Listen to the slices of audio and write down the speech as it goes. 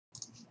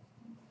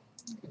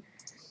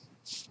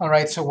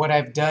Alright, so what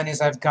I've done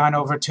is I've gone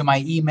over to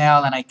my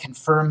email and I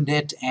confirmed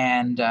it,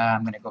 and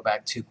I'm going to go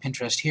back to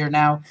Pinterest here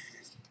now.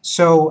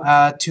 So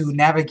to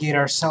navigate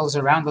ourselves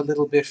around a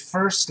little bit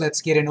first,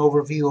 let's get an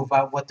overview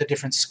about what the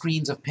different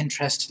screens of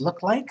Pinterest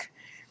look like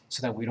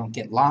so that we don't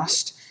get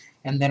lost,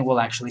 and then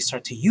we'll actually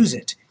start to use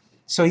it.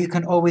 So you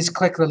can always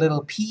click the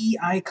little P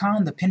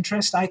icon, the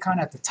Pinterest icon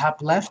at the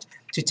top left,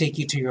 to take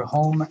you to your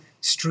home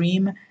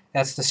stream.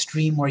 That's the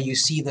stream where you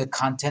see the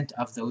content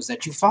of those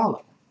that you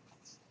follow.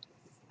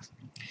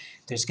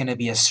 There's going to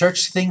be a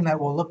search thing that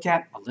we'll look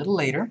at a little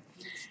later.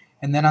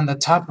 And then on the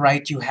top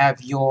right, you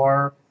have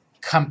your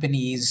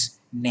company's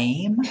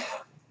name.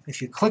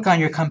 If you click on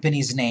your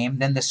company's name,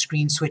 then the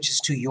screen switches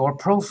to your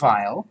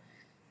profile,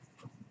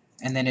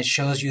 and then it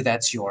shows you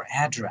that's your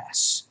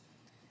address.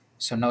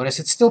 So notice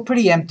it's still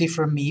pretty empty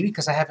for me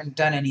because I haven't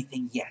done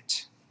anything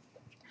yet.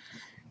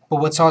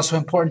 But what's also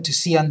important to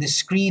see on this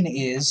screen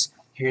is,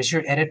 here's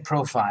your edit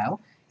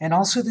profile, and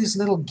also this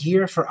little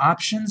gear for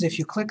options. If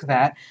you click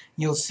that,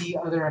 you'll see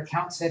other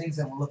account settings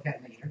that we'll look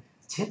at later.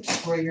 Tips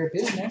for your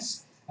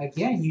business.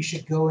 Again, you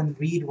should go and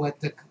read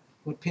what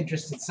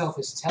Pinterest itself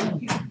is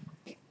telling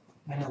you.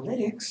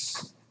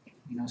 Analytics,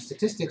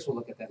 statistics, we'll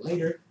look at that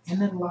later,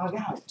 and then log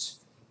out.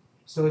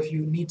 So if you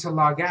need to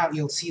log out,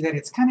 you'll see that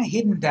it's kind of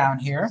hidden down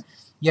here.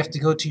 You have to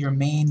go to your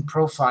main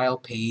profile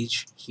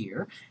page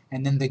here,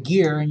 and then the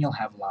gear, and you'll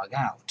have log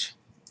out.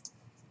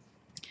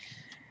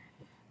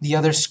 The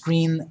other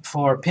screen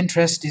for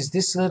Pinterest is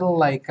this little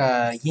like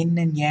yin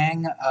and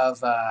yang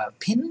of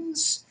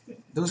pins.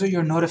 Those are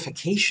your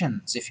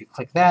notifications. If you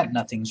click that,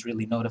 nothing's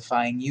really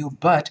notifying you,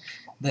 but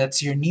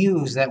that's your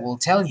news that will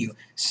tell you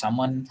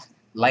someone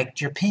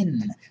liked your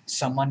pin,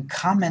 someone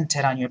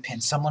commented on your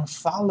pin, someone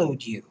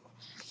followed you.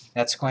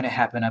 That's going to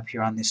happen up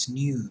here on this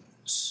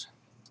news.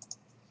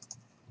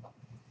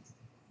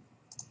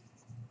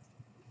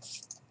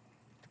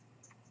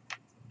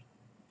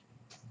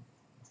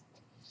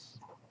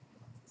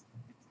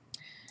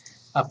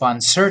 Up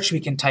on search, we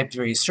can type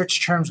various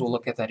search terms. We'll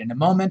look at that in a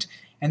moment.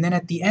 And then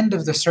at the end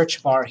of the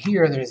search bar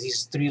here, there's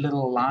these three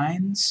little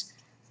lines,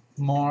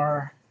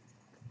 sort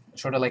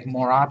of like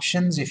more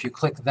options. If you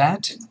click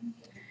that,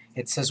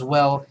 it says,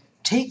 well,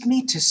 take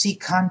me to see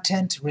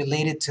content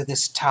related to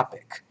this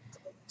topic,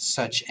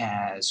 such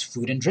as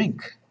food and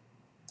drink.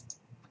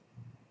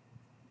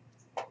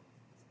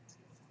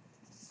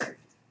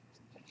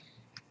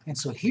 And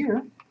so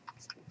here,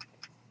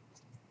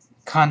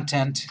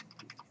 content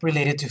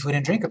related to food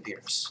and drink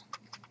appears.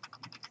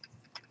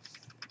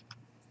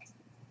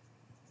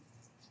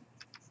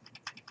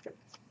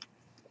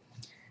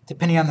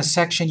 Depending on the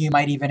section, you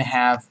might even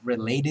have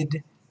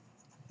related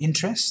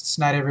interests.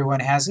 Not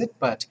everyone has it,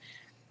 but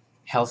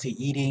healthy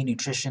eating,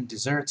 nutrition,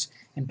 desserts.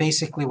 And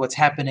basically what's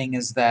happening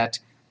is that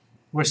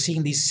we're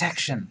seeing these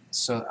sections.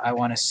 So I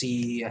want to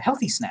see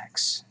healthy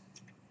snacks.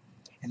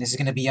 And this is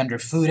going to be under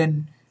food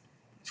and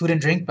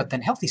drink, but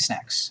then healthy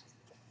snacks.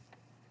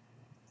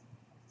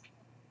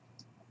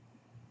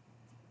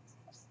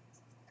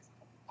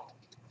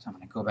 So I'm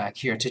going to go back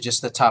here to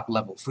just the top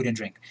level, food and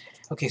drink.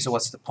 Okay, so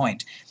what's the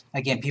point?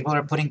 Again, people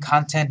are putting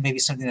content, maybe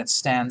something that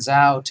stands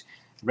out,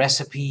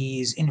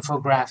 recipes,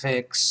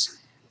 infographics,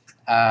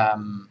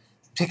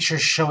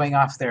 pictures showing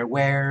off their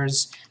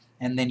wares,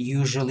 and then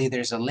usually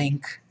there's a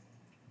link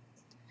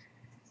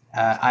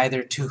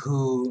either to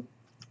who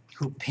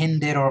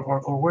pinned it or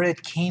where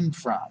it came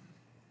from.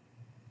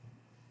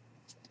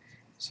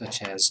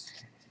 Such as,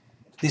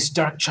 this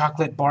dark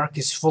chocolate bark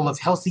is full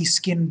of healthy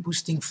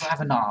skin-boosting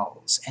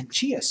flavanols and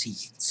chia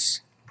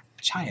seeds.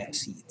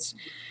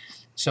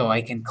 So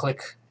I can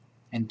click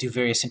and do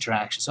various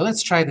interactions. So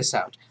let's try this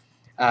out.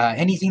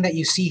 Anything that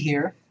you see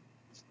here,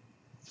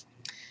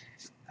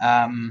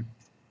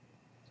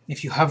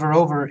 if you hover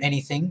over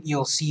anything,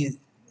 you'll see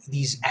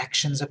these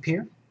actions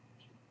appear.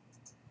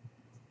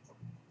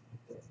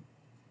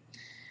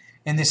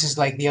 And this is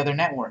like the other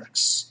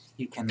networks.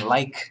 You can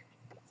like,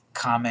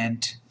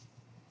 comment,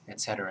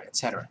 etc.,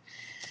 etc.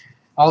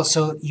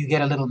 Also, you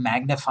get a little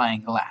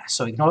magnifying glass.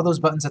 So ignore those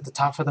buttons at the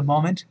top for the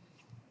moment,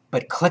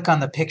 but click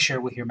on the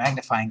picture with your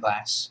magnifying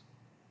glass.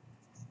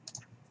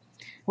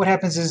 What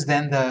happens is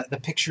then the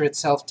picture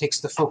itself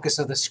takes the focus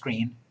of the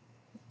screen.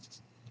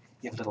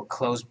 You have a little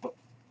close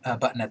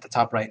button at the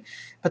top right.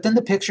 But then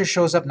the picture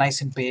shows up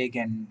nice and big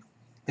and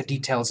the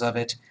details of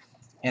it.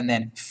 And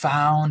then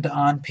found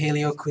on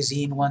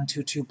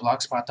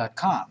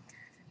paleocuisine122blogspot.com.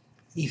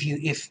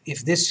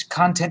 If this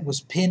content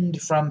was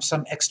pinned from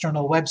some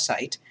external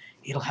website,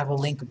 it'll have a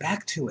link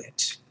back to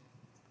it.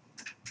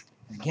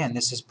 Again,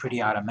 this is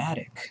pretty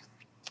automatic.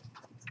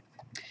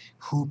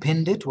 Who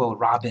pinned it? Well,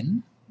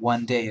 Robin,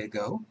 1 day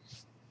ago.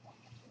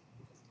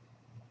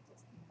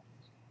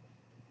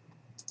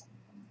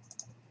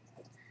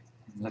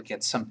 Look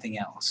at something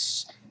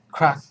else.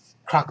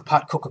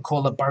 Crock-pot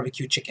Coca-Cola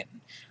barbecue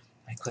chicken.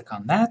 I click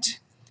on that.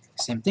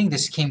 Same thing,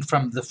 this came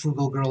from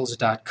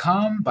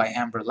thefrugalgirls.com by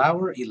Amber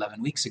Lauer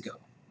 11 weeks ago.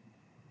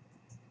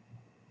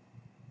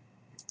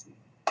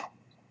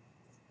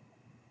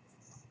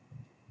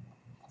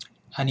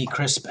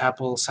 Honeycrisp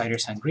apple cider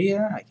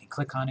sangria. I can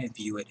click on it,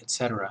 view it,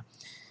 etc.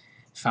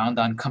 Found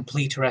on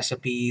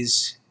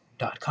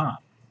completerecipes.com.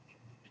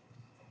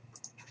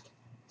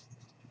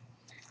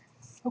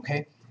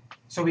 Okay,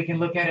 so we can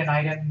look at an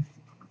item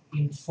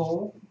in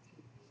full,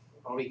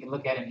 or we can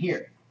look at it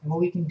here. And what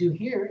we can do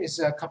here is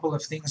a couple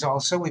of things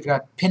also. We've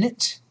got pin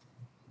it,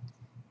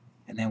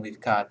 and then we've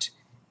got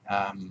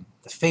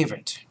the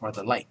favorite, or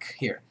the like,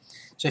 here.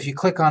 So if you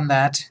click on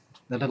that,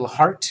 the little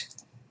heart,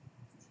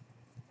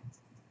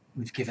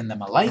 we've given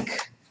them a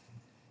like.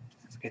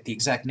 I forget the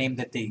exact name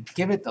that they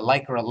give it, the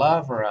like or a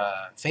love or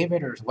a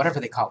favorite or whatever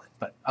they call it,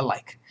 but a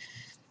like.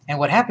 And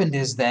what happened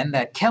is then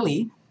that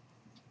Kelly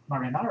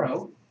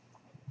Marinaro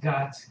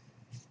got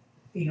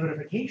a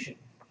notification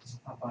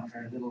up on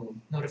her little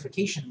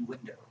notification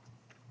window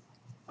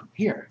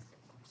here.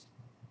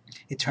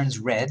 It turns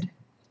red,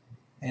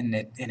 and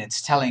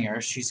it's telling her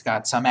she's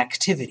got some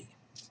activity.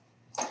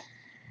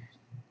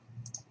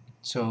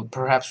 So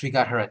perhaps we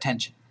got her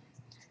attention.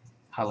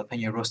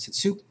 Jalapeno roasted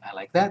soup, I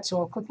like that, so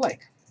I'll click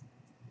like.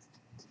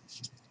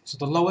 So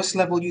the lowest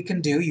level you can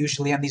do,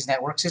 usually on these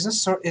networks,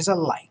 is a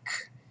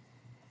like.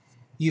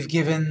 You've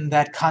given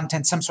that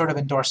content some sort of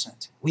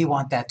endorsement. We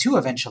want that too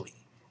eventually.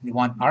 We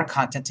want our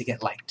content to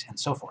get liked, and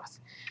so forth.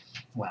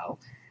 Well,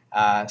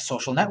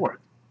 social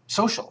network.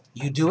 Social.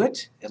 You do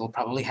it, it'll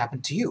probably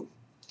happen to you.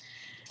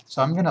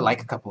 So I'm going to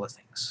like a couple of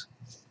things.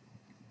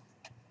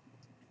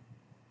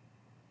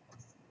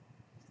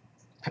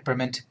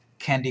 Peppermint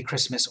candy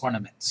Christmas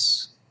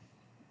ornaments.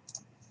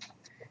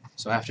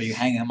 So after you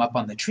hang them up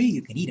on the tree,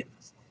 you can eat them.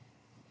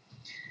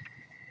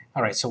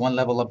 All right, so one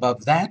level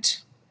above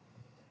that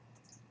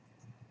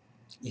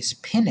is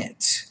pin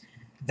it.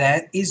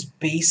 That is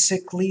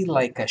basically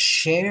like a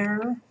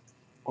share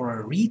or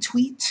a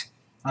retweet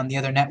on the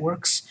other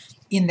networks,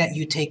 in that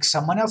you take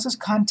someone else's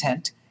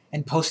content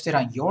and post it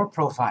on your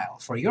profile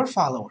for your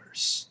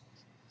followers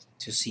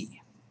to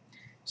see.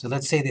 So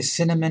let's say the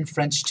cinnamon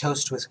French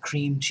toast with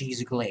cream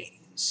cheese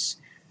glaze.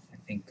 I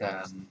think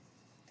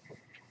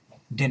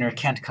dinner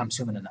can't come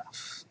soon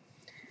enough.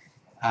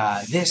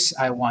 This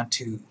I want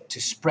to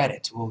spread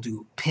it. We'll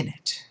do pin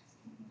it.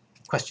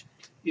 Question?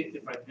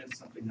 If I pin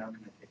something now,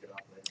 can I take it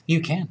off later?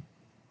 You can.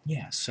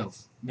 Yeah, so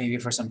maybe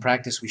for some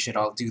practice we should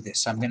all do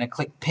this. So I'm going to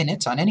click pin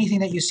it on anything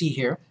that you see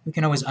here. We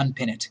can always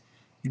unpin it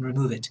and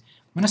remove it.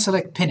 I'm going to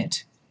select pin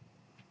it.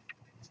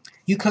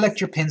 You collect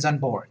your pins on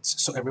boards,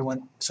 so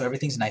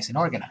everything's nice and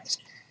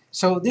organized.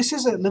 So this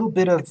is a little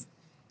bit of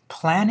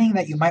planning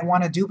that you might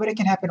want to do, but it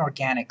can happen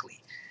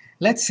organically.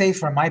 Let's say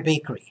for my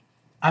bakery,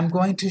 I'm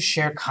going to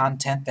share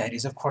content that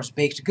is, of course,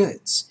 baked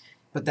goods,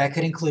 but that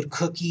could include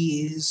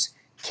cookies,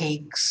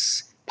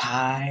 cakes,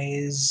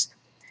 pies,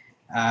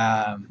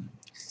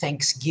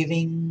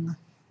 Thanksgiving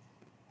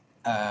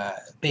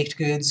baked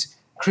goods,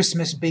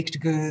 Christmas baked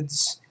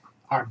goods,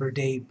 Arbor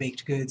Day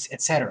baked goods,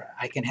 etc.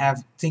 I can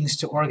have things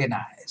to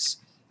organize.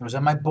 Those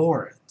are my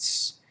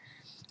boards.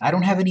 I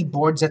don't have any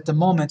boards at the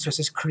moment, so it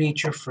says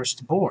create your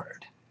first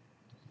board.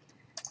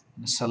 I'm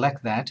going to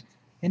select that,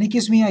 and it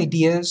gives me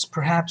ideas,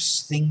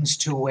 perhaps things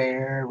to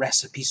wear,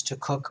 recipes to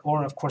cook,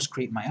 or of course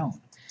create my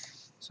own.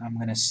 So I'm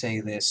going to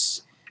say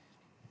this.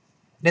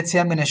 Let's say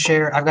I'm going to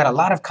share, I've got a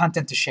lot of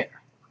content to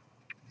share.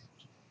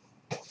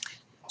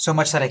 So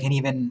much that I can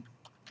even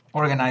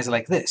organize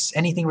like this.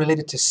 Anything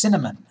related to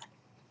cinnamon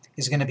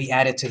is going to be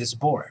added to this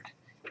board.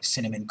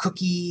 Cinnamon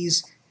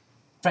cookies,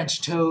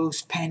 French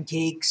toast,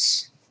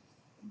 pancakes,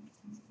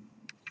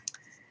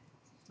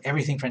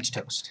 everything French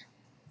toast.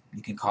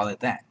 You can call it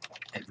that.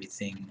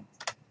 Everything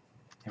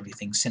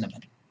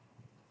cinnamon.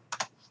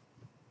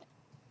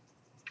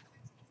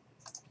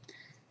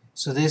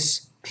 So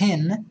this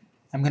pin,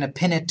 I'm going to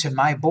pin it to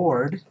my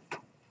board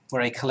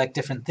where I collect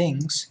different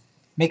things.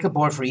 Make a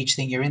board for each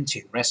thing you're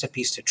into.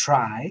 Recipes to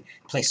try,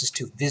 places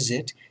to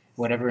visit,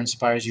 whatever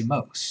inspires you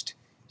most.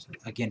 So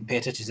again, pay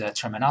attention to that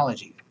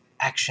terminology.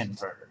 Action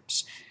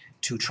verbs.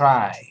 To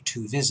try,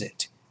 to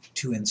visit,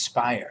 to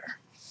inspire.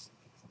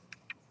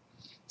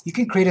 You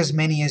can create as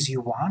many as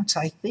you want,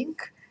 I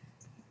think.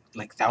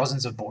 Like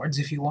thousands of boards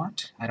if you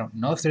want. I don't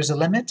know if there's a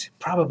limit.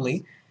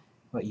 Probably.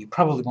 But you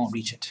probably won't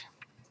reach it.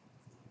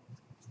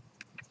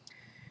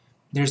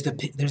 There's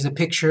the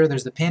picture,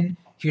 there's the pin.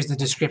 Here's the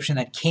description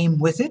that came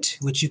with it,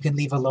 which you can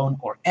leave alone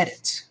or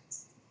edit.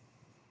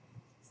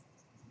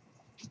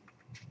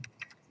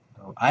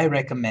 So I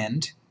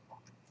recommend,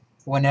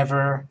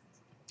 whenever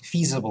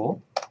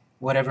feasible,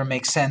 whatever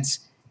makes sense,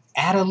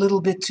 add a little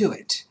bit to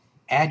it.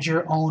 Add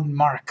your own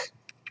mark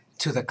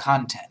to the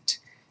content.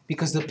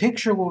 Because the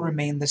picture will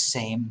remain the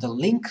same, the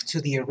link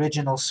to the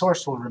original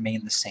source will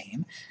remain the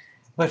same,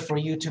 but for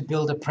you to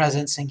build a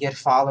presence and get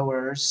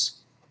followers,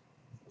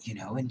 you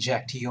know,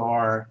 inject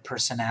your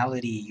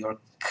personality, your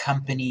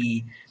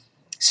company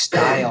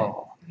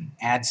style,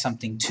 add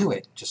something to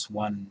it, just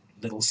one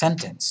little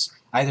sentence,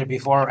 either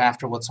before or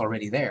after what's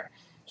already there.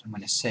 So I'm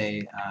going to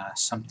say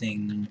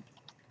something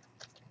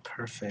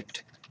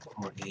perfect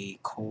for a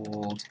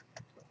cold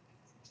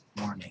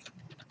morning.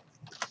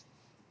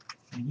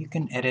 And you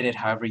can edit it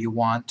however you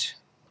want.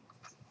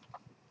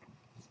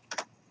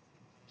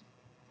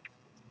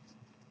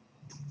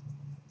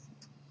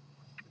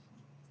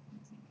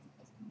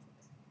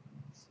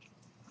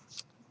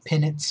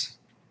 pin it.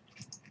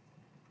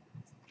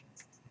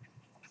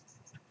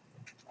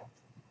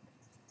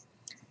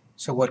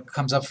 So what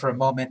comes up for a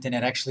moment and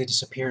it actually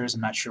disappears,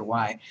 I'm not sure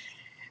why.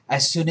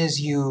 As soon as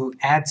you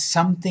add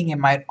something, it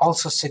might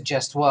also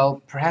suggest,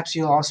 well, perhaps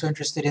you're also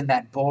interested in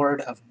that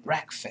board of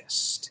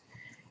breakfast.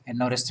 And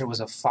notice there was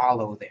a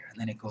follow there, and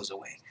then it goes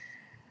away.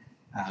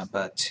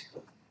 But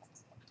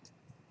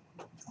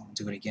I'll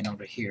do it again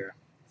over here.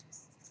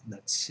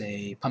 Let's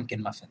say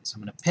pumpkin muffins.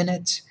 I'm going to pin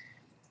it.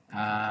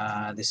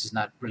 This is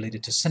not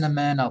related to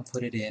cinnamon. I'll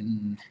put it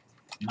in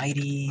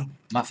mighty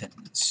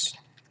muffins.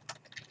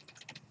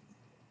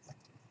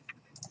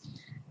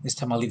 This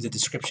time I'll leave the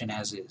description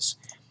as is.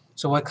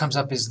 So what comes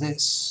up is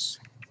this,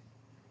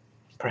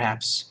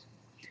 perhaps.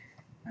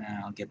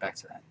 I'll get back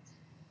to that.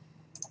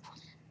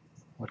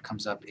 What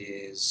comes up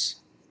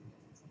is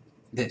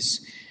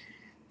this.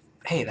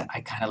 Hey,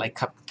 I kind of like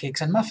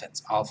cupcakes and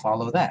muffins. I'll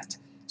follow that.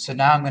 So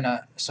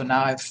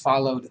now I've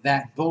followed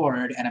that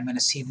board, and I'm going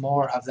to see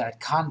more of that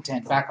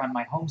content back on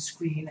my home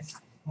screen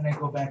when I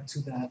go back to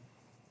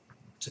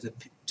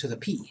the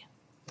P.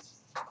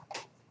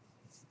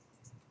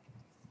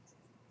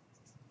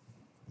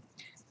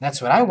 That's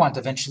what I want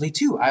eventually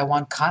too. I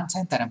want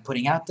content that I'm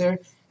putting out there.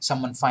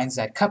 Someone finds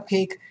that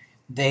cupcake,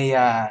 they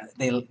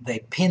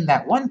pin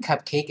that one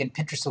cupcake, and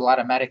Pinterest will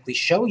automatically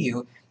show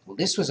you, well,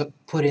 this was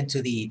put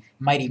into the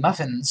Mighty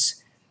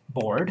Muffins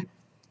board.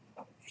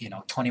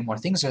 20 more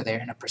things are there,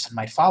 and a person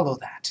might follow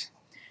that.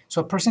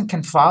 So a person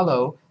can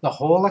follow the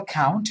whole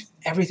account,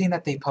 everything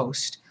that they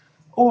post,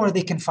 or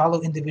they can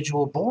follow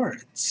individual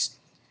boards.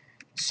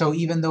 So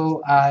even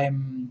though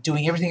I'm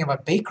doing everything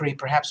about bakery,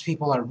 perhaps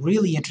people are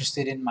really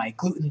interested in my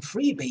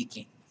gluten-free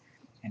baking,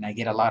 and I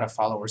get a lot of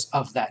followers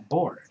of that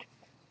board.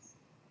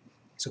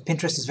 So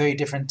Pinterest is very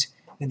different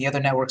than the other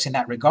networks in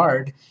that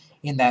regard,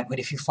 in that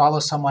if you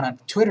follow someone on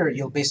Twitter,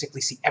 you'll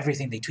basically see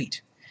everything they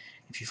tweet.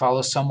 If you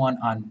follow someone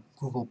on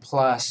Google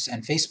Plus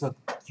and Facebook,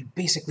 you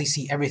basically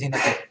see everything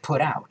that they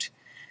put out.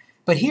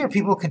 But here,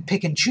 people can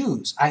pick and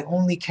choose. I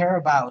only care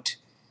about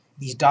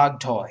these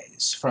dog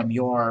toys from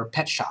your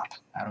pet shop.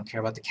 I don't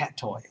care about the cat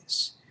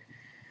toys.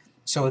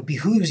 So it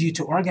behooves you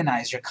to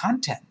organize your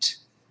content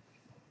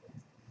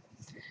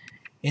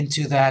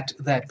into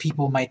that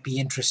people might be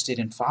interested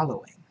in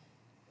following.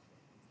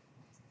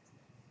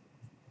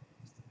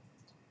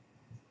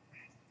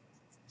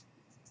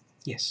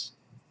 Yes?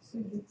 So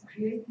you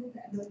created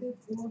another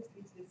board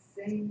with the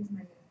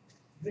same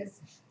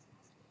recipe?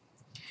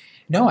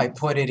 No, I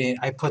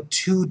put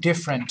two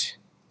different.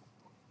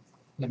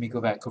 Let me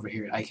go back over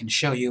here. I can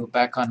show you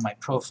back on my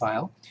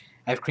profile.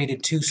 I've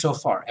created two so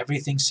far,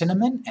 Everything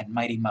Cinnamon and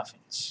Mighty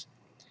Muffins.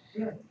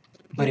 Yeah.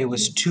 But it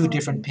was two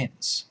different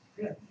pins.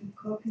 Yeah, you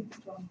copied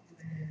from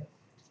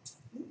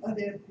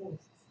other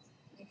posts,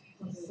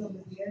 from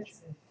somebody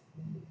else's.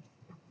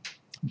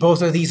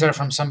 Both of these are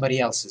from somebody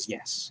else's,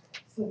 yes.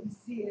 So we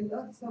see a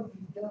lot of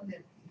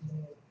redundant.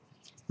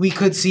 We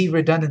could see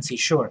redundancy,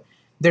 sure.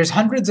 There's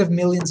hundreds of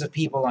millions of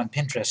people on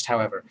Pinterest,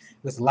 however,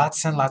 with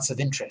lots and lots of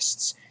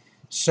interests.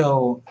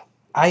 So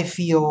I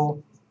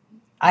feel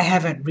I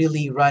haven't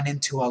really run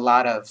into a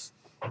lot of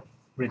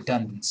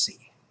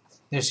redundancy.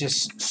 There's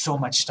just so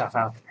much stuff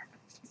out there.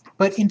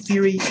 But in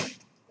theory,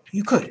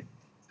 you could.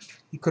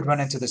 You could run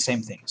into the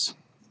same things.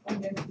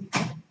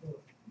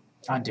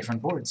 On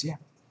different boards, yeah.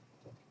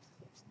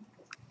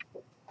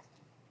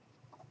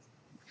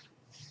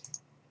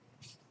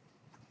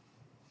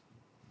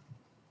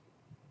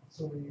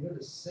 So when you go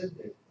to send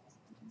it,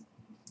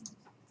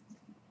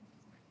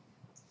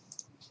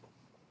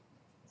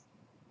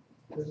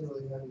 it doesn't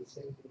really have the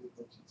same thing as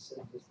what you said,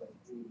 just like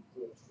you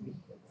do a tweet,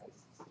 right?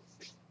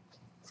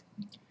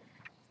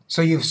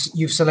 So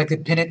you've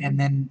selected pin it and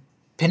then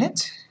pin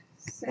it?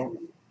 Send.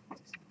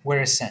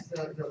 Where is send?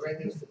 No, right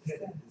next to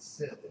pin it is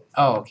send it.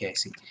 Oh, okay, I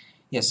see.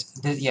 Yes,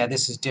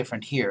 this is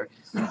different here.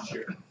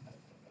 Sure.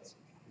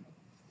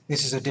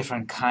 This is a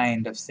different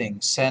kind of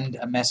thing. Send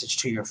a message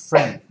to your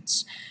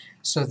friends.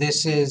 So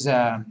this is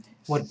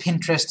what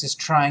Pinterest is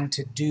trying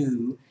to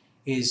do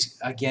is,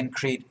 again,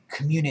 create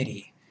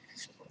community.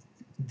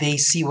 They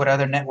see what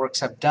other networks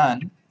have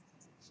done,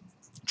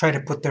 try to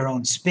put their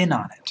own spin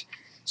on it.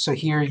 So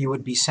here you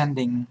would be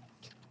sending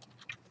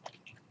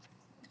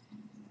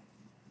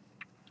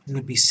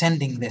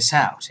this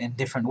out in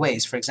different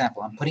ways. For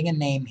example, I'm putting a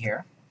name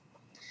here.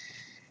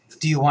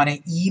 Do you want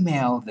to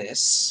email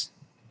this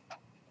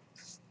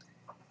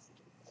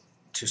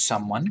to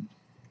someone?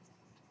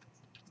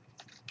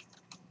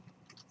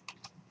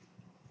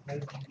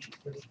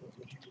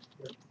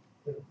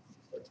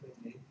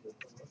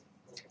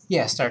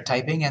 Yeah, start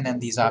typing and then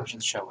these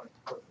options show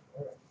up.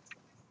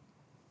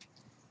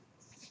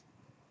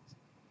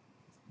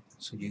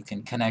 So you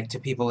can connect to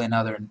people in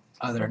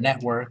other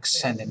networks,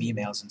 send them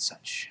emails and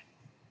such.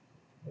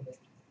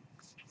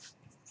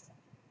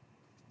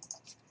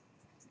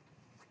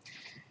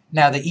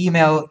 Now the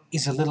email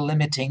is a little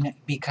limiting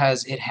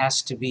because it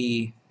has to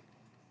be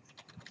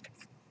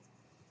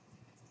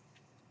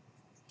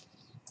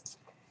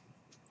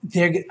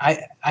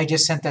I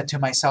just sent that to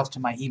myself to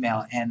my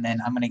email, and then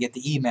I'm going to get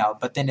the email.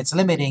 But then it's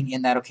limiting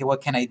in that, okay,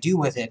 what can I do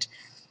with it?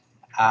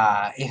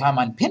 If I'm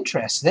on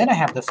Pinterest, then I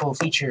have the full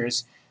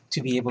features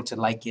to be able to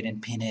like it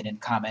and pin it and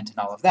comment and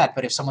all of that.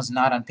 But if someone's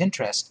not on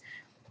Pinterest,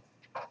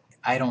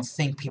 I don't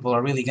think people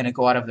are really going to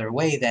go out of their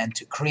way then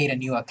to create a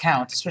new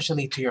account,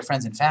 especially to your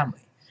friends and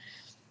family.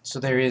 So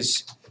there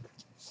is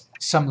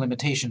some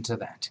limitation to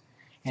that.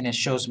 And it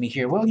shows me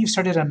here, well, you've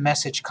started a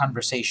message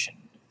conversation.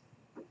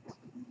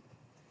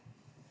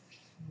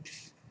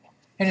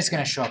 And it's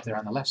going to show up there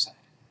on the left side.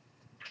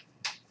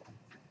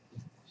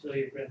 So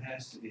your friend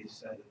has to be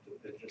decided to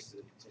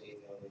interested to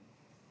email them.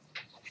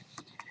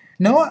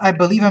 No, I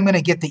believe I'm going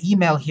to get the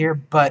email here,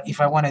 but if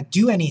I want to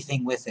do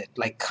anything with it,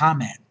 like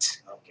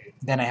comment, Okay.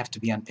 then I have to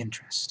be on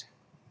Pinterest.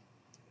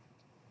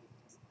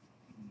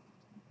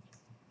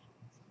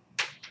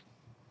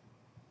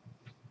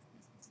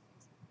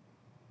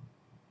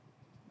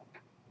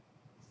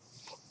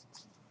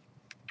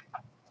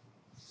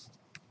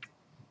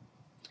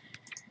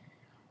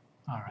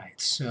 All right,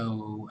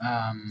 so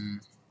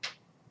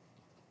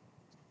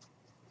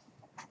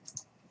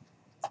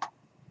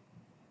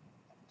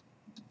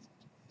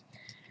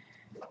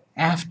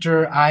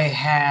after I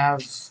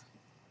have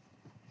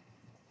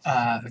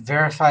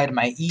verified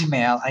my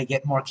email, I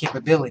get more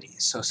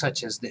capabilities, so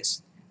such as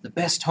this, the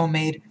best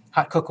homemade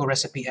hot cocoa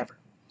recipe ever.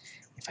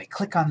 If I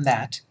click on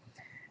that,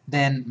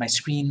 then my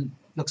screen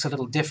looks a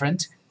little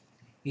different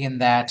in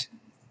that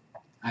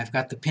I've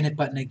got the pin it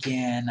button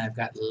again, I've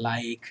got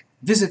like,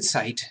 visit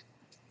site,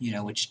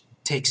 which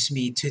takes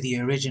me to the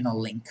original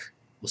link.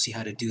 We'll see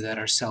how to do that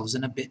ourselves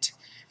in a bit.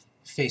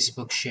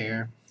 Facebook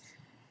share.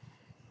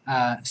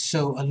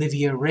 So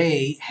Olivia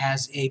Ray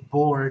has a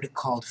board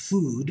called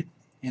Food,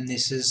 and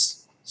this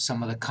is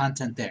some of the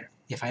content there.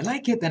 If I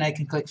like it, then I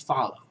can click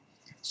follow.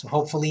 So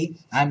hopefully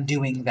I'm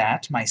doing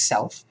that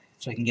myself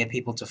so I can get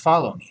people to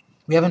follow me.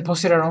 We haven't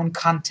posted our own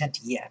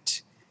content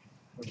yet.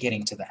 We're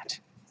getting to that.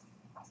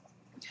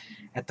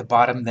 At the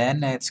bottom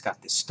then, it's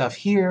got this stuff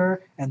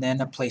here, and then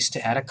a place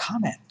to add a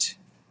comment.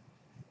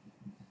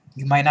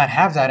 You might not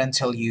have that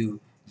until you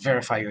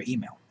verify your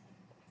email.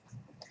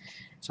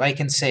 So I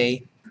can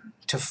say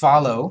to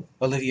follow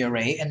Olivia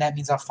Ray, and that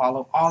means I'll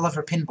follow all of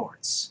her pin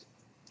boards.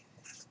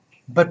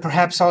 But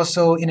perhaps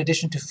also, in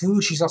addition to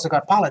food, she's also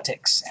got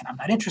politics, and I'm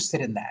not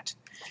interested in that.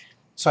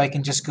 So I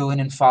can just go in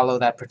and follow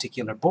that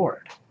particular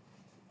board.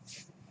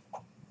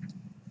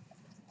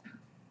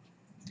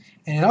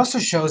 And it also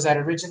shows that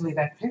originally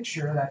that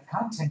picture, that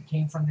content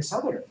came from this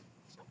other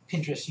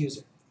Pinterest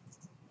user.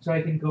 So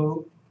I can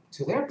go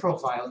to their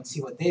profile and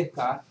see what they've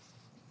got,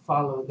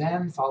 follow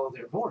them, follow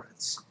their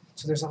boards.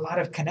 So there's a lot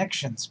of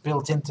connections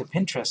built into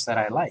Pinterest that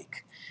I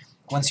like.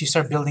 Once you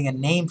start building a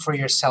name for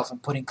yourself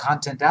and putting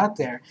content out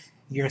there,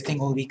 your thing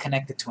will be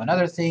connected to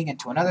another thing and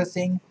to another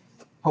thing.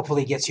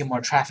 Hopefully gets you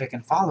more traffic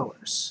and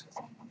followers.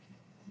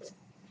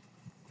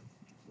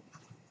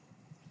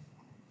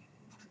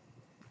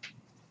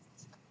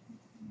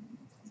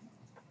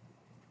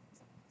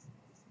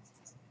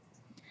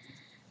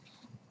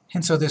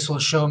 And so this will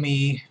show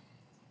me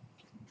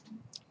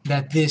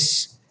that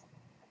this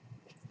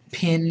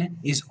pin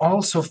is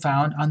also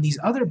found on these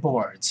other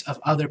boards of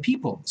other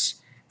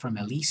people's, from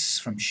Elise,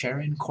 from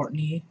Sharon,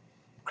 Courtney,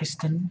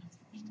 Kristen.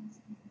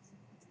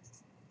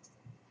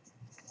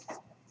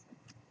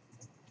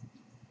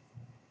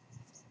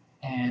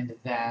 And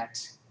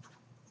that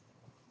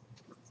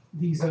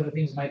these other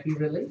things might be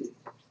related.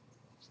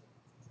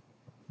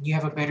 You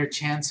have a better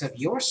chance of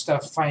your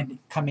stuff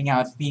coming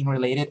out being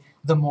related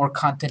the more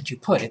content you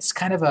put. It's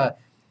kind of a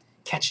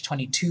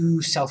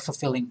catch-22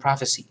 self-fulfilling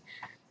prophecy.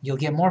 You'll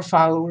get more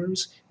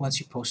followers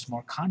once you post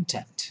more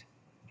content.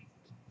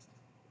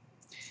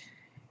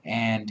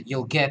 And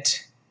you'll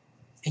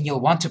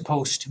want to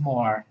post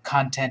more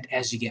content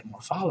as you get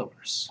more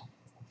followers.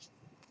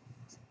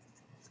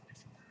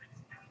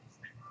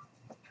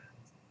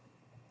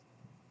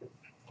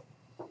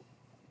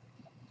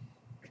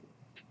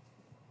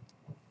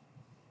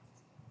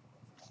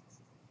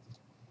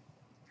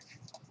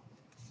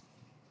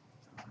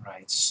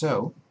 Alright,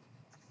 so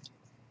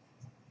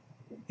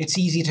it's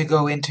easy to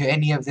go into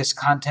any of this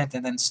content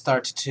and then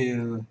start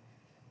to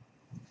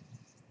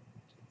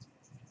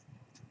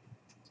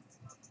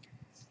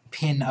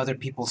pin other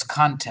people's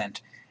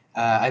content.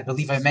 I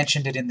believe I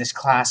mentioned it in this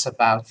class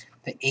about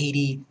the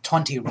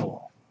 80-20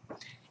 rule.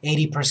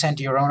 80%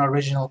 your own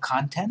original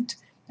content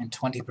and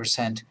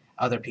 20%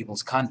 other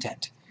people's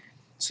content.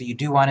 So you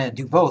do want to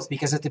do both,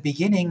 because at the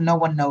beginning no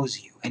one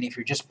knows you, and if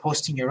you're just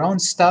posting your own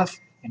stuff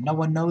and no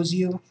one knows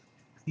you,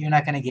 you're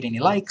not going to get any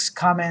likes,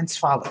 comments,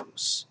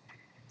 follows,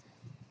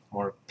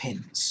 or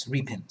pins,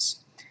 repins.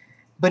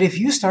 But if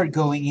you start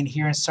going in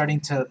here and start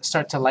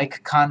to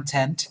like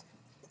content,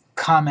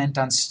 comment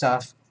on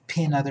stuff,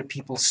 pin other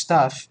people's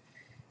stuff,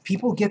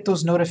 people get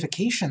those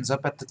notifications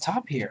up at the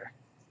top here.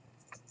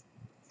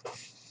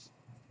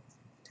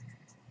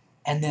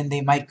 And then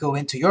they might go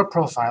into your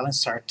profile and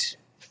start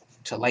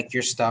to like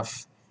your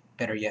stuff,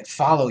 better yet,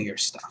 follow your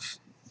stuff.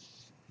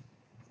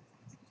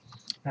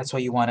 That's why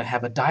you want to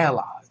have a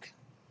dialogue.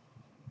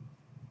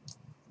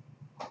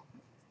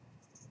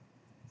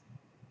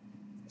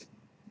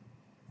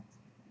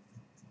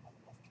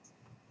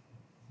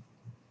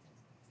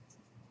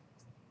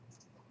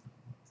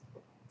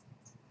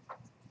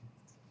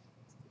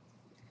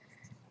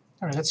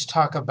 All right, let's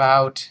talk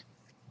about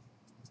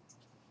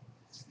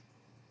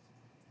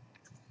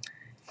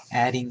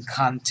adding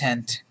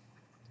content,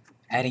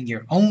 adding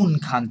your own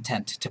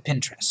content to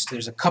Pinterest.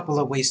 There's a couple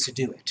of ways to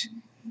do it.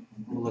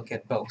 We'll look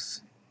at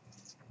both.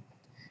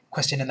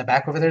 Question in the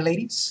back over there,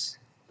 ladies?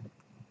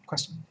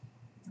 Question?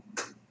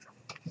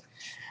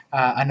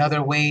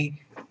 Another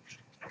way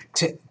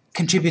to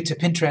contribute to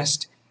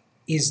Pinterest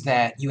is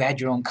that you add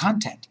your own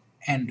content.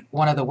 And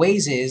one of the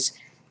ways is,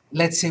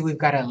 let's say we've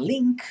got a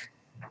link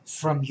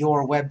from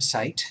your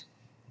website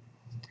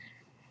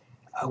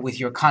with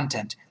your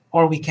content,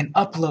 or we can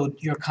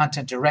upload your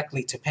content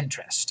directly to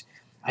Pinterest.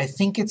 I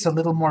think it's a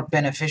little more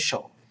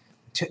beneficial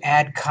to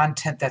add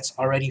content that's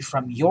already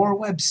from your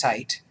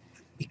website,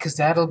 because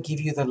that'll give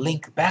you the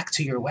link back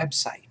to your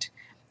website.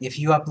 If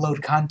you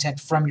upload content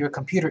from your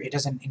computer, it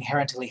doesn't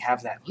inherently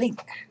have that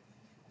link.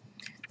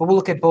 But we'll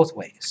look at both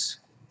ways.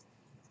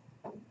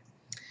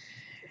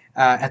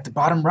 At the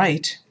bottom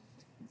right,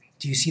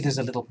 do you see there's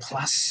a little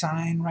plus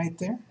sign right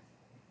there?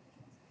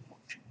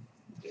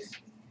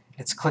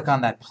 Let's click on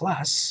that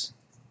plus.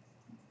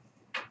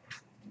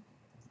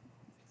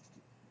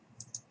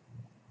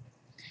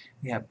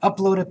 We have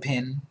upload a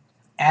pin,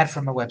 add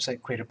from a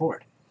website, create a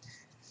board.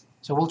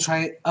 So we'll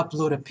try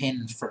upload a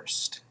pin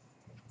first.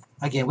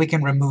 Again, we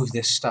can remove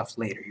this stuff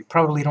later. You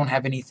probably don't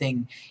have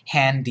anything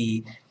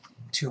handy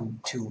to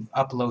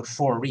upload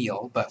for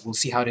real, but we'll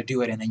see how to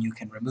do it, and then you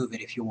can remove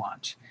it if you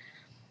want.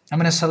 I'm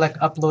going to select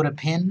upload a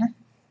pin,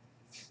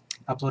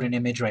 upload an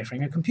image right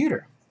from your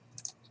computer.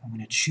 So I'm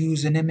going to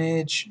choose an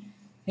image,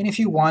 and if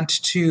you want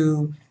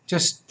to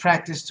just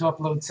practice to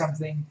upload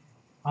something,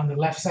 on the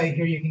left side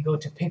here you can go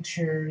to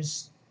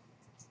pictures,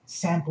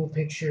 sample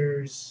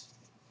pictures,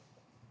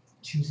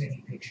 choose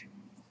any picture.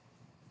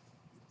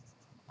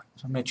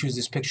 So I'm going to choose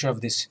this picture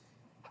of this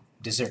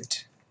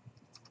dessert.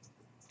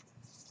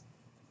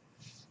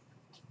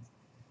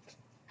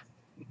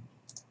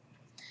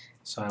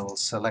 So I will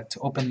select to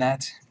open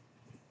that.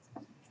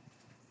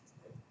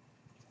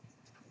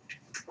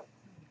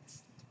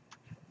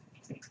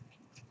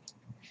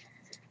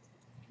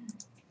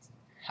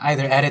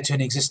 Either add it to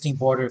an existing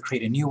board or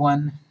create a new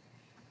one.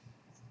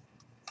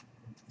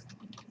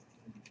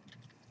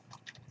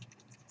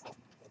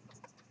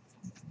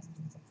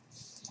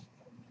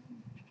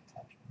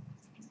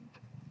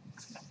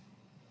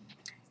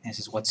 This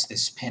is what's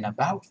this pin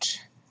about,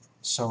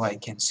 so I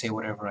can say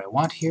whatever I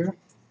want here.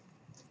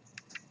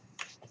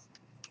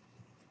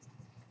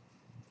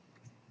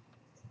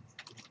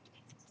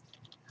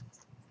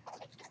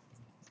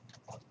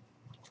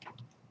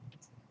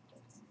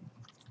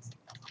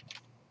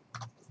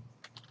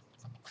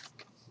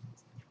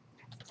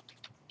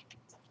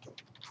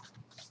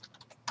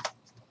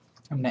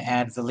 I'm going to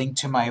add the link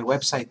to my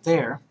website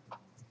there,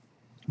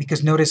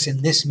 because notice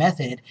in this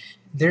method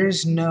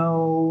there's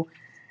no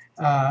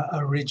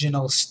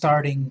original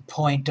starting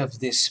point of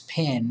this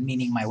pin,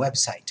 meaning my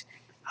website.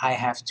 I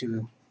have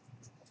to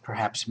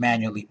perhaps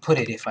manually put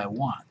it if I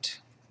want.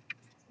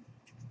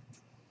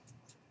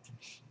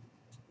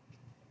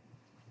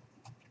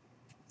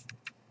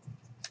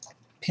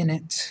 Pin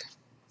it.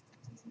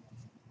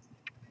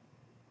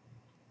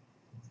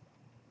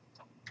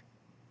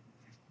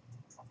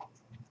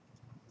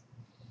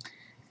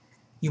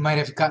 You might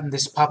have gotten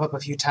this pop-up a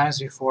few times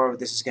before.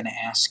 This is going to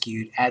ask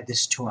you to add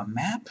this to a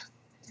map.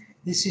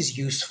 This is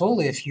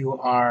useful if you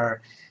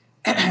are,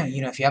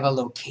 if you have a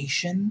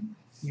location,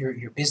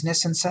 your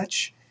business and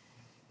such,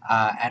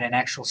 at an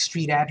actual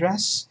street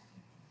address,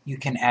 you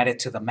can add it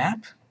to the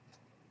map.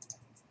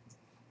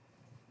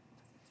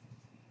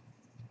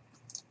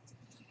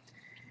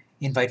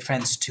 Invite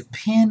friends to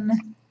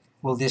pin.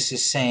 Well, this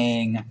is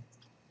saying,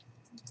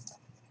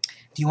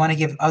 do you want to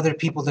give other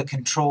people the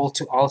control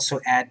to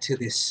also add to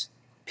this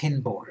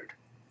pin board?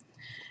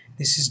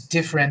 This is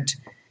different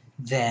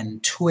than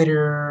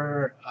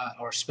Twitter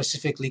or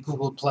specifically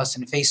Google Plus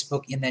and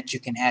Facebook in that you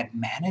can add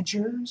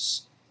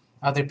managers.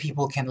 Other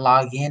people can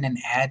log in and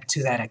add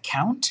to that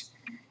account.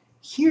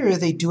 Here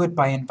they do it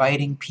by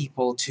inviting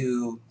people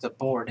to the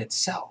board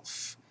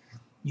itself.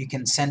 You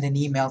can send an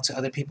email to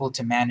other people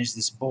to manage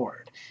this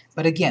board.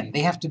 But again,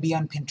 they have to be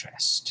on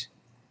Pinterest.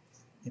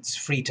 It's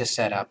free to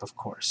set up, of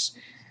course.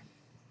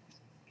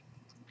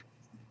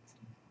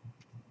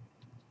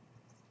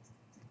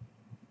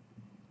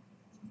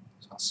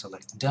 So I'll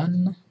select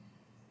Done.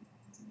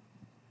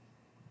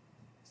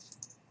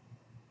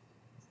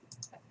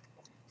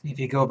 If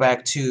you go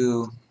back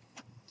to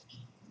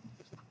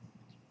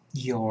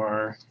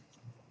your,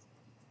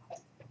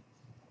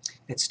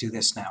 let's do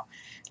this now.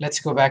 Let's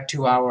go back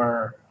to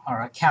our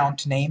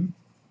account name.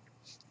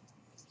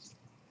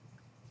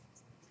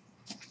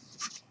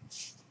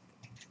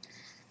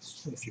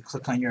 So if you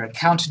click on your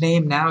account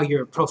name, now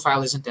your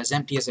profile isn't as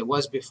empty as it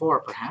was before,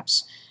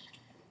 perhaps.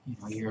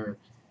 Your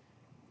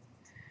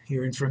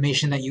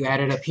information that you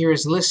added up here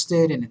is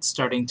listed, and it's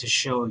starting to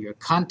show your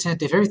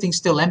content. If everything's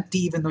still empty,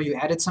 even though you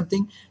added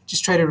something,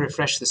 just try to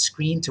refresh the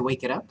screen to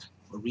wake it up,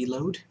 or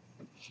reload.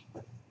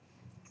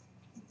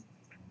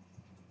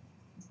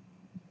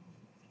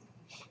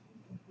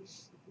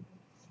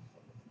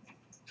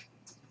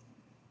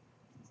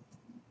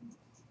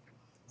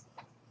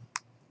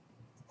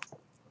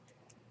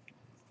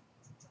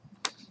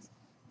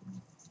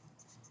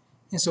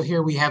 And so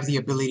here we have the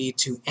ability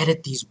to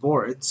edit these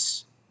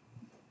boards.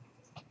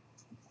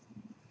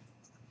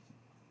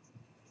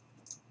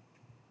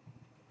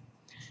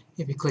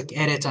 If you click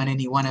edit on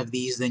any one of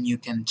these, then you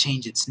can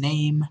change its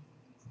name,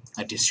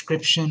 a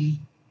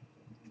description,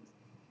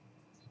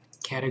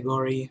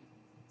 category.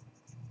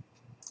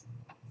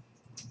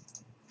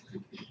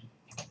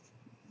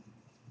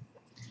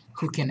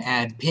 Who can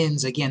add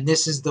pins? Again,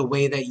 this is the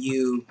way that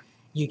you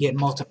get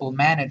multiple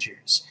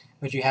managers,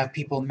 but you have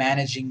people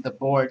managing the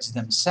boards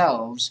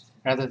themselves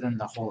rather than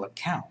the whole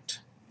account.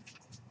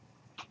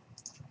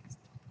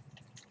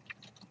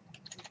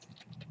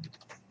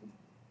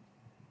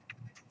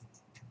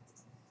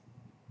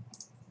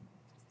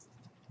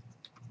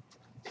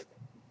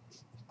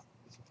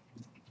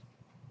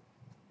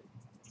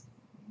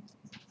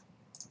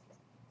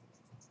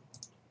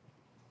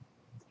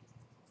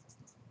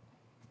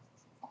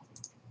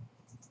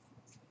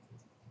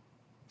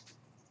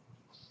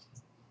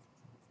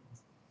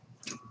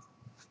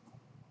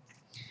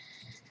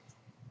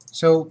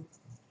 So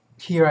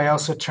here I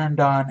also turned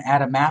on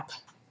Add a Map.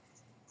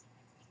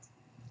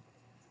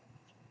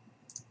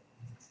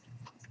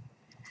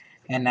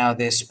 And now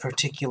this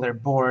particular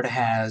board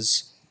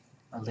has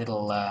a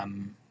little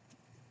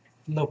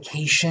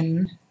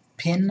location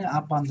pin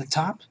up on the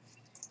top.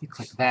 You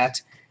click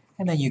that,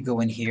 and then you go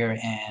in here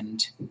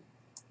and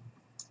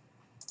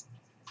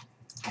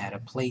add a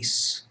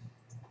place.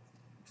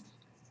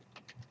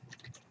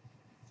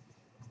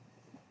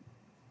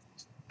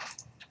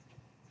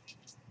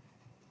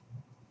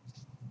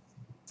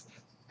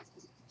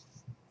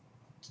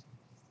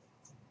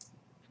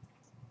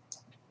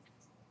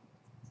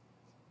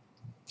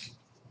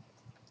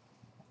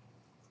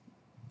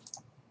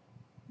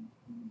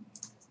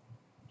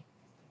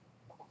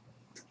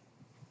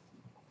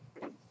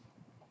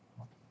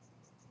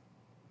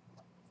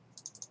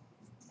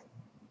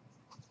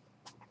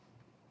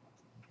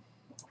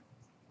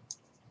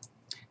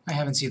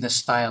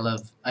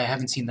 I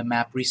haven't seen the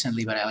map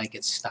recently, but I like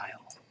its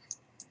style.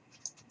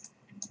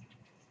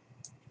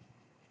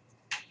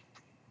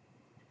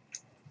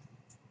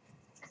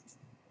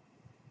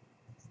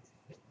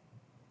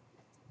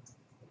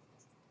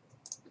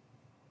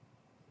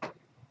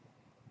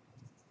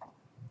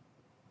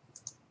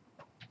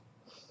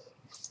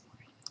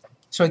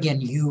 So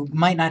again, you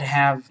might not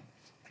have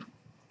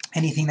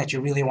anything that you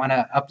really want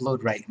to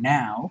upload right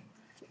now.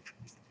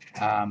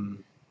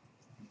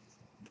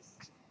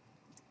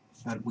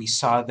 But we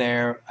saw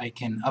there, I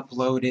can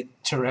upload it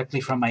directly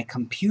from my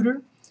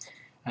computer.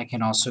 I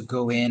can also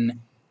go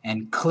in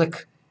and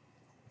click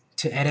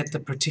to edit the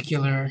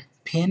particular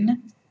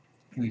pin.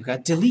 And we've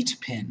got delete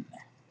pin.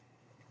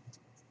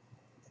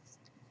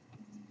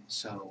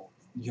 So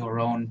your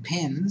own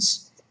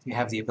pins, you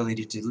have the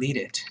ability to delete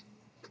it,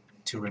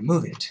 to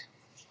remove it.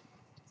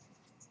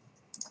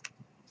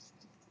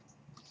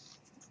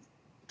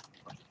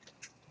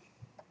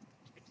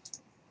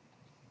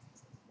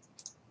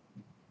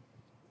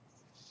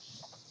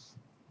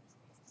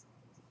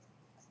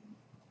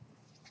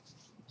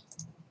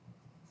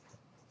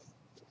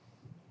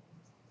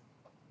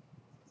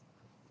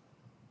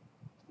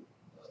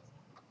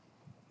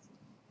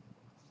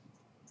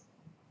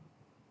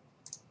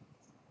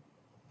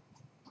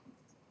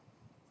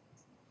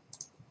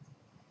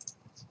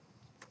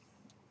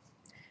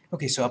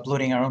 Okay, so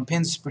uploading our own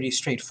pins is pretty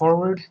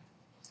straightforward.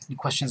 Any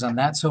questions on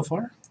that so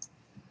far?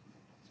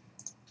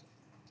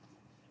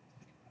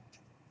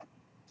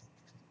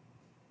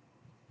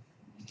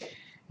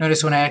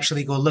 Notice when I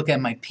actually go look at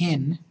my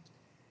pin,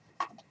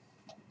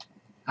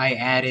 I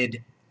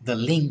added the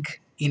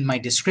link in my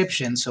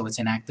description, so it's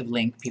an active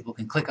link. People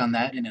can click on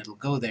that and it'll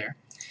go there.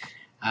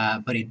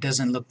 But it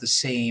doesn't look the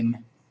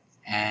same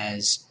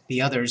as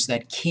the others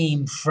that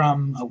came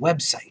from a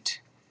website.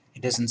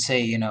 It doesn't say,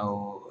 you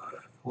know,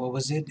 what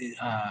was it?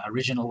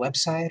 Original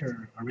website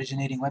or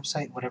originating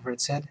website, whatever it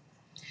said.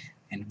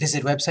 And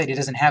visit website, it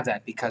doesn't have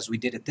that because we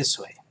did it this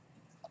way.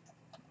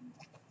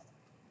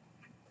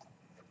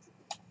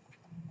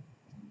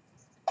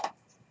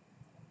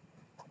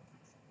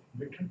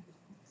 Victor,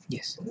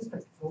 Yes. what is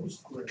that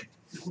Foursquare?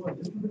 You go a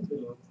little bit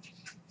below,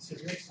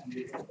 cigarettes and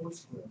you go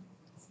Foursquare.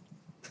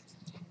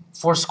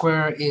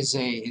 Foursquare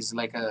is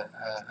like a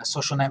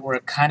social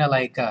network, kind of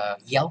like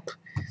Yelp,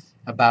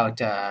 about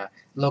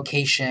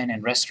location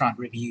and restaurant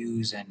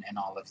reviews and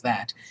all of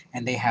that.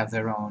 And they have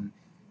their own,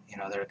 you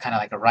know, they're kind of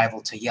like a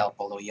rival to Yelp,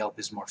 although Yelp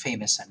is more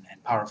famous and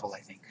powerful,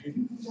 I think. Did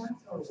you do that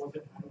or was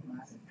it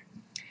automatic?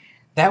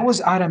 That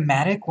was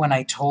automatic when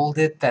I told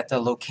it that the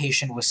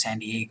location was San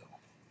Diego.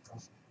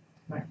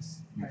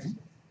 Nice, nice.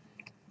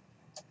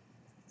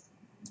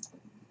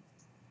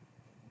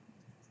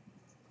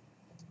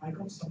 I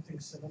got something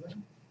similar.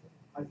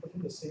 I put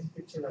in the same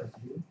picture as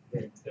you,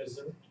 the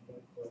desert,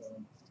 but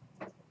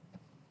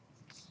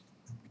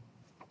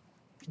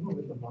you know,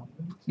 with the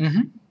monument.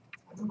 Mm-hmm.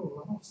 I got a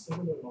lot of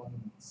similar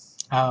monuments.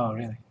 Oh,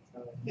 really?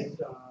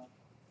 Utah,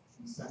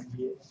 San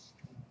Diego,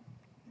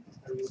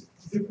 Arizona,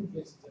 different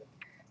places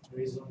in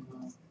Arizona.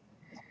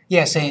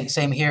 Yeah,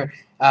 same here.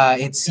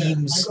 It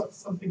seems. I got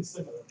something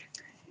similar.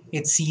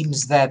 it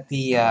seems that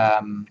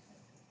the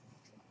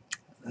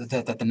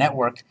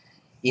network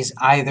is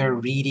either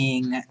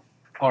reading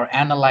or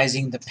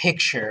analyzing the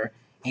picture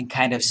and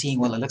kind of seeing,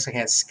 well, it looks like it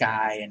has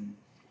sky and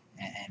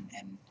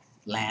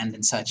land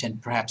and such,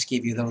 and perhaps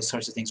give you those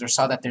sorts of things, or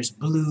saw that there's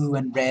blue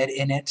and red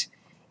in it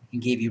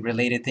and gave you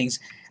related things.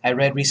 I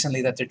read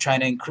recently that they're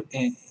trying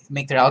to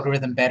make their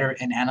algorithm better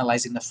in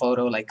analyzing the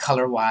photo, like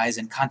color-wise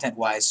and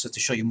content-wise, so to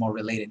show you more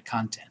related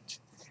content.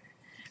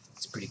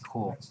 It's pretty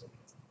cool.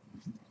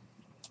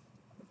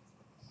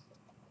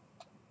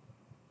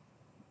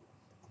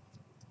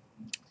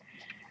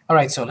 All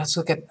right, so let's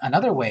look at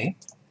another way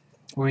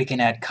where we can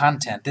add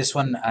content. This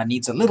one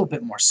needs a little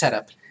bit more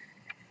setup.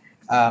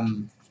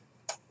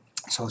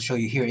 So I'll show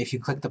you here. If you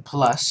click the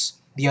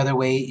plus, the other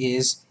way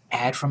is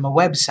add from a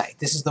website.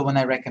 This is the one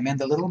I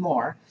recommend a little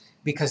more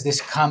because this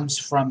comes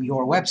from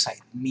your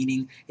website,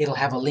 meaning it'll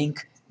have a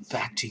link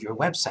back to your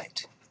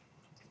website.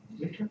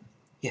 Victor,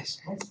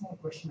 Yes? one small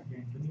question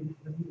again. When you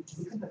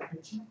look at that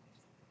picture,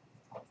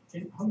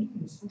 how do you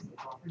install the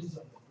properties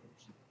of the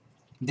picture?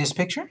 This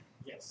picture?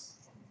 Yes.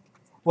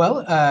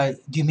 Well,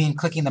 do you mean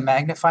clicking the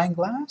magnifying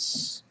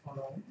glass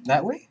Alright.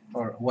 that way?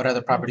 Or what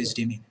other properties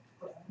do you mean?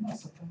 But I know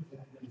sometimes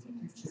when there is a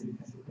picture, you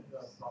can look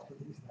at the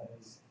properties that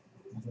is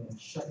the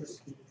shutter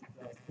speed,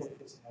 the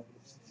focus, and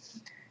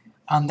everything.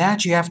 On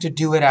that, you have to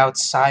do it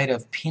outside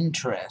of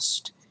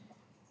Pinterest.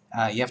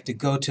 You have to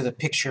go to the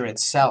picture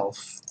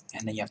itself,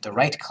 and then you have to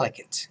right-click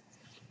it.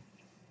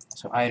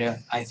 So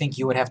I think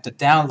you would have to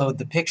download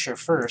the picture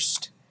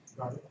first.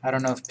 Got it? I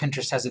don't know if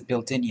Pinterest has it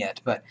built in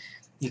yet, but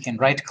you can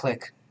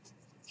right-click.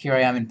 Here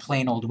I am in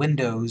plain old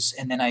Windows,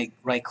 and then I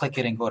right-click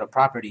it and go to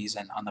Properties,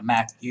 and on the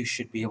Mac you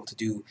should be able to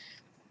do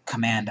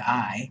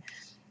Command-I.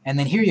 And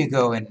then here you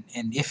go, and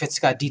if it's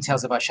got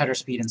details about shutter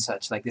speed and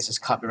such, like this is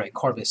copyright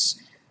Corbis,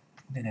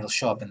 then it'll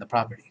show up in the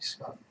properties.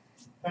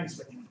 Thanks,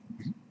 Victor.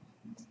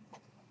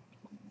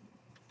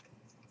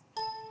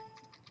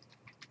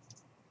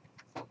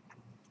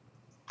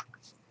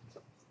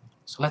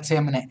 So let's say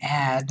I'm going to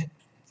add,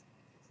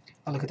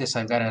 oh look at this,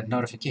 I've got a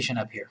notification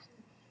up here.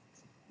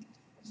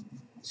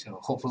 So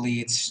hopefully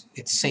it's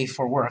safe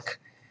for work.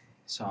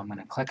 So I'm going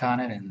to click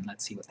on it and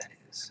let's see what that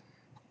is.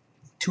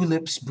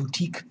 Tulips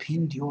Boutique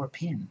pinned your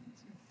pin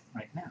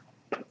right now.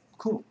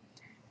 Cool.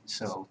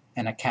 So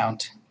an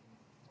account,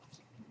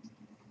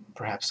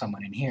 perhaps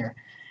someone in here,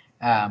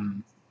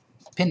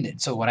 pinned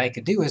it. So what I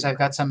could do is I've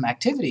got some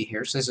activity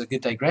here. So this is a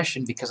good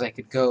digression because I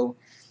could go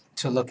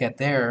to look at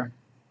their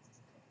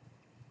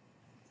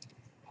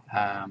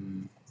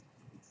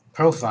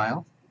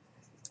profile.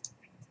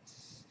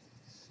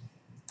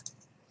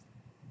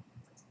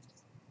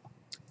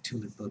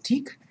 Tulip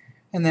Boutique,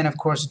 and then of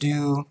course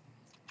do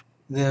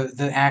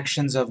the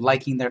actions of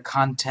liking their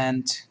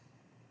content,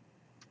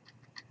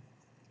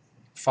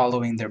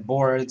 following their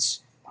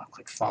boards. I'll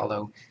click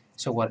follow.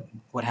 So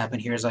what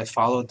happened here is I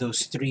followed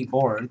those 3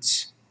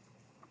 boards,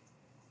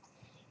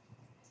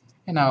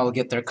 and now I'll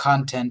get their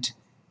content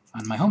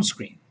on my home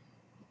screen.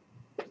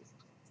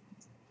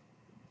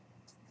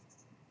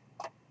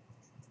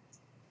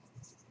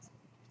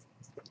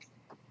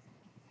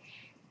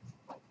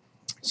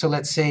 So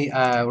let's say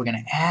we're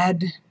going to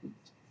add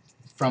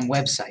from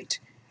website,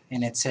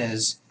 and it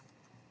says,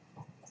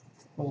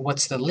 well,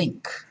 what's the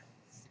link?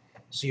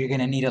 So you're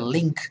going to need a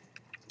link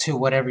to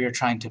whatever you're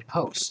trying to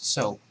post.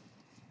 So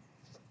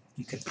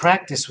you could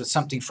practice with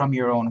something from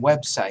your own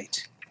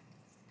website.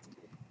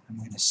 I'm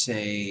going to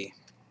say,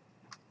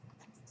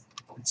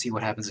 let's see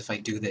what happens if I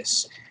do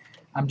this.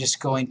 I'm just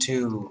going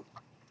to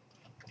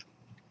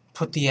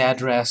put the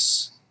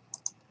address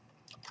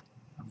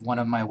of one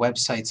of my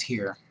websites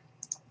here.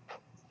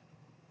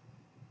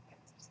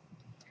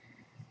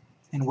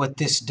 And what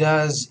this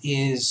does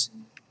is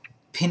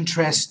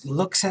Pinterest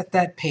looks at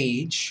that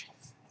page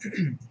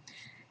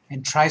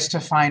and tries to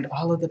find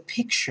all of the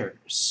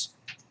pictures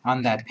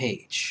on that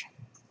page.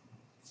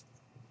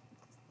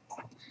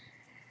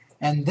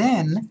 And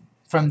then,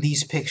 from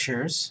these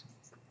pictures,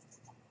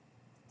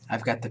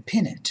 I've got to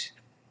pin it.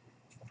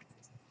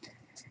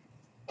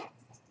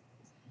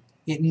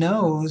 It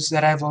knows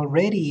that I've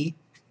already,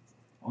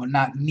 well,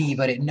 not me,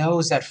 but it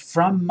knows that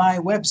from my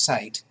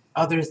website,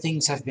 other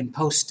things have been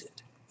posted.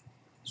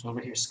 So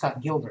over here,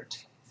 Scott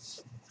Gilbert,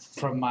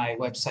 from my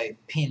website,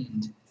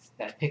 pinned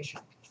that picture.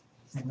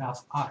 And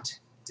Ralph Ott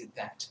did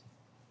that.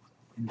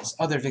 And this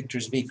other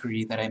Victor's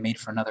Bakery that I made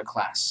for another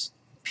class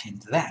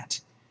pinned that.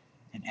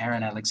 And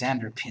Aaron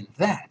Alexander pinned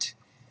that.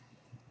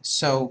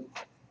 So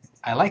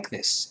I like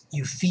this.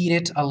 You feed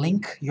it a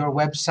link, your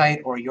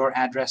website or your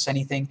address,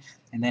 anything,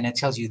 and then it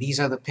tells you these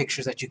are the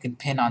pictures that you can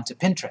pin onto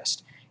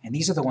Pinterest. And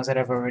these are the ones that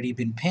have already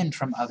been pinned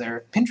from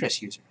other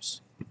Pinterest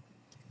users.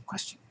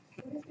 Question?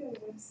 What if your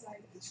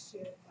website is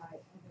shared by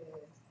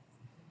other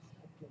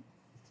companies?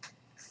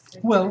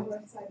 Like Well, my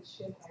website is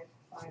shared by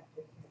 5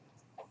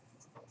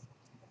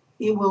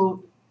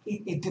 different.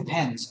 It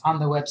depends on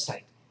the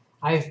website.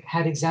 I've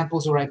had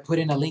examples where I put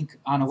in a link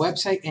on a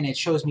website and it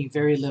shows me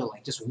very little,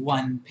 like just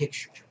one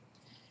picture.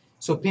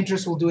 So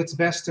Pinterest will do its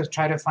best to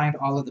try to find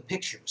all of the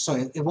pictures.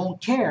 So it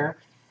won't care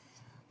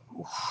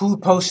who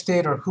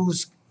posted or who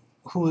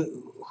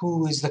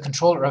is the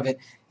controller of it,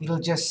 it'll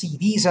just see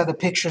these are the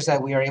pictures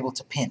that we are able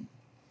to pin.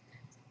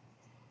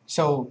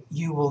 So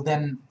you will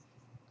then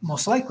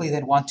most likely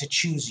then want to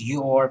choose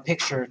your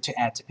picture to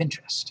add to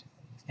Pinterest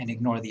and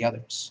ignore the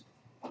others.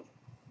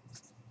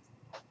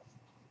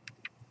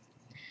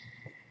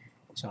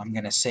 So I'm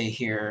going to say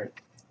here,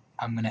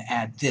 I'm going to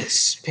add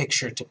this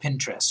picture to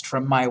Pinterest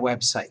from my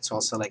website. So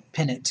I'll select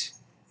Pin It.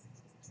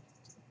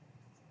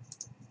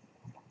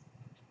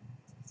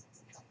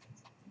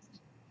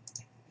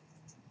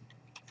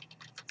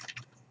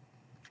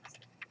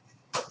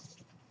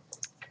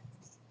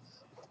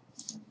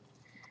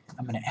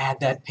 I'm going to add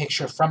that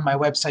picture from my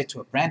website to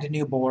a brand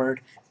new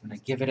board. I'm going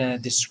to give it a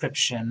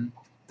description,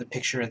 the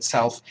picture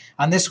itself.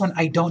 On this one,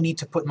 I don't need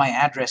to put my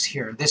address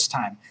here this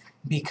time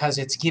because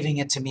it's giving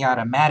it to me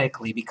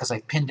automatically because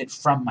I pinned it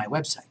from my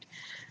website.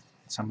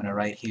 So I'm going to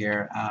write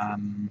here, our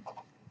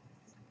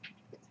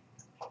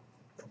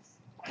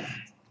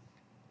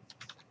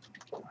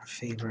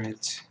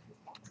favorite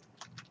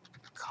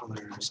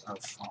colors of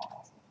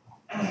fall.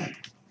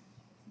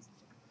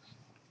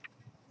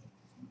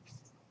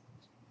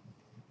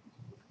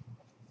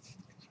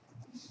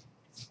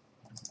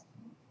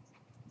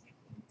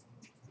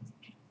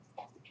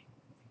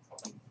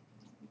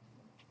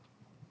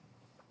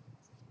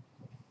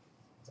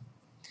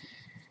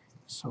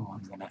 So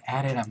I'm going to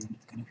add it, I'm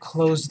going to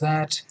close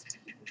that.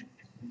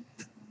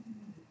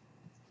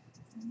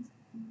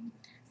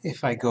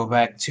 If I go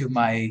back to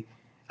my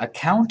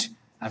account,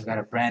 I've got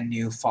a brand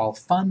new Fall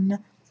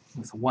Fun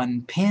with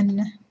one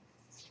pin.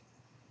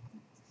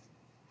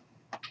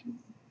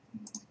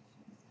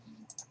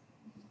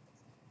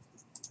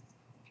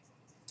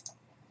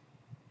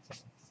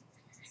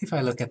 If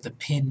I look at the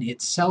pin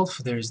itself,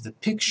 there's the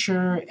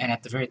picture, and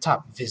at the very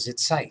top, Visit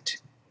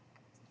Site.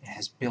 It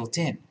has built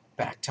in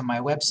back to my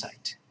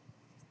website.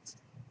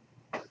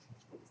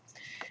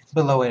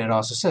 Below it, it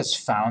also says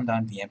found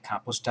on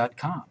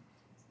vmcompost.com.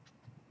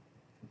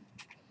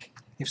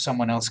 If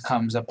someone else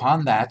comes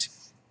upon that,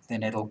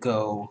 then it'll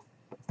go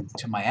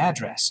to my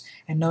address.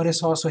 And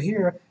notice also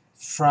here,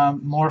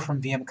 more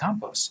from VM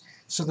Compost.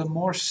 So the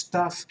more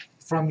stuff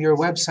from your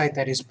website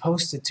that is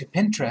posted to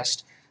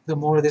Pinterest, the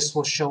more this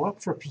will show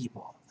up for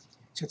people.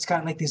 So it's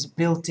got like this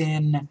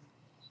built-in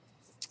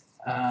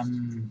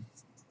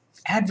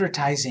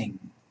advertising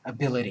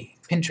ability,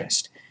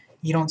 Pinterest.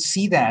 You don't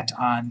see that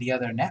on the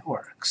other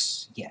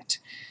networks yet,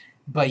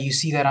 but you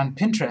see that on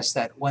Pinterest,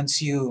 that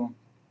once you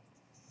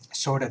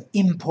sort of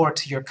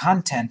import your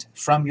content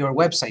from your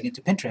website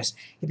into Pinterest,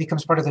 it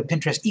becomes part of the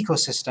Pinterest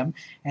ecosystem,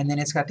 and then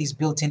it's got these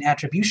built-in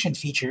attribution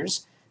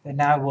features that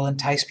now will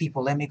entice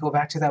people. Let me go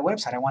back to that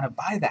website. I want to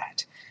buy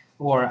that.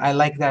 Or I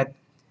like that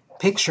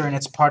picture and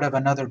it's part of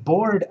another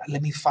board.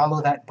 Let me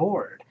follow that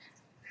board.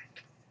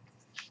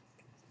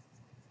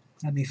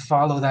 Let me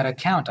follow that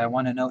account. I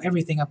want to know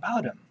everything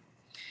about them.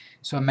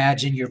 So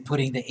imagine you're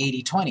putting the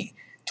 80-20,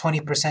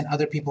 20%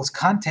 other people's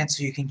content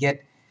so you can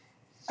get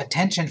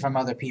attention from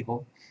other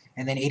people,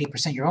 and then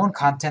 80% your own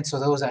content so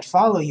those that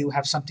follow you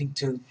have something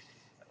to,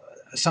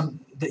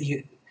 that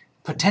you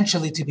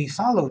potentially to be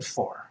followed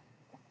for.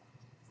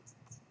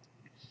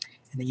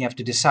 And then you have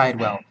to decide,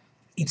 well,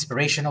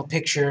 inspirational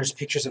pictures,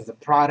 pictures of the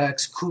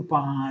products,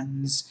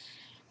 coupons,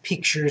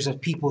 pictures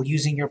of people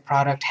using your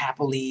product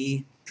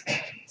happily,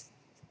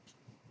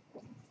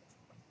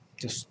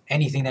 just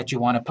anything that you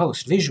want to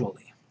post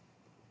visually,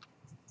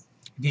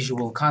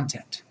 visual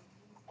content.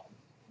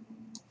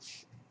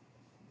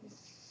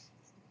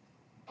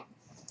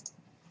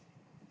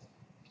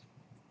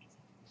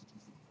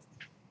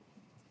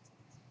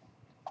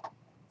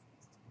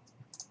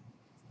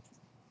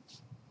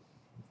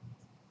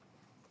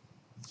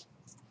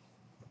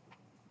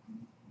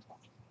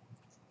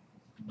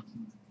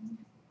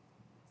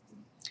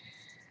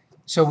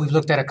 So we've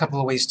looked at a couple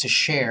of ways to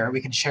share.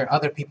 We can share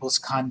other people's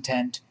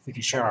content. We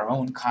can share our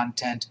own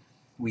content.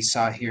 We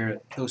saw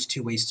here those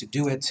two ways to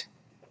do it,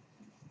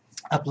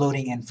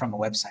 uploading and from a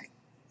website.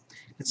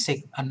 Let's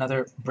take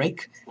another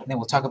break, and then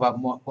we'll talk about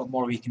what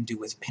more we can do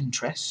with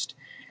Pinterest.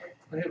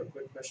 I have a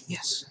quick question.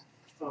 Yes.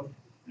 How,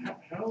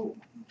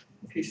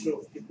 okay,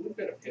 so if we've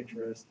got a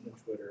Pinterest and a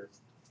Twitter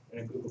and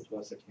a Google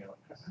Plus account,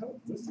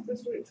 what's the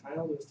best way to tie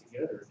all those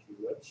together to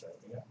your website?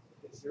 Yeah.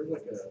 Is there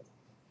like a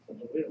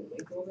way to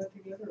link all that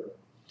together? Or?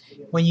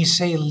 When you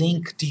say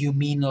link, do you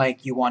mean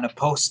like you want to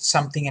post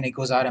something and it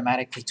goes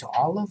automatically to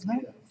all of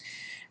them? Yeah.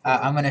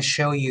 I'm going to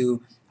show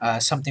you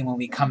something when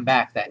we come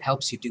back that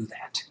helps you do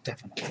that,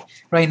 definitely.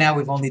 Right now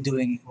we're only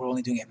doing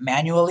it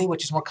manually,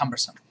 which is more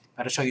cumbersome.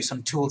 But I'll show you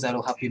some tools that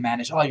will help you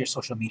manage all your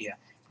social media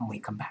when we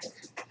come back.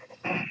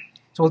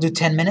 So we'll do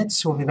 10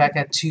 minutes. We'll be back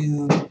at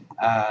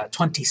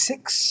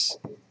 2:26,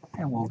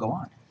 and we'll go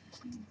on.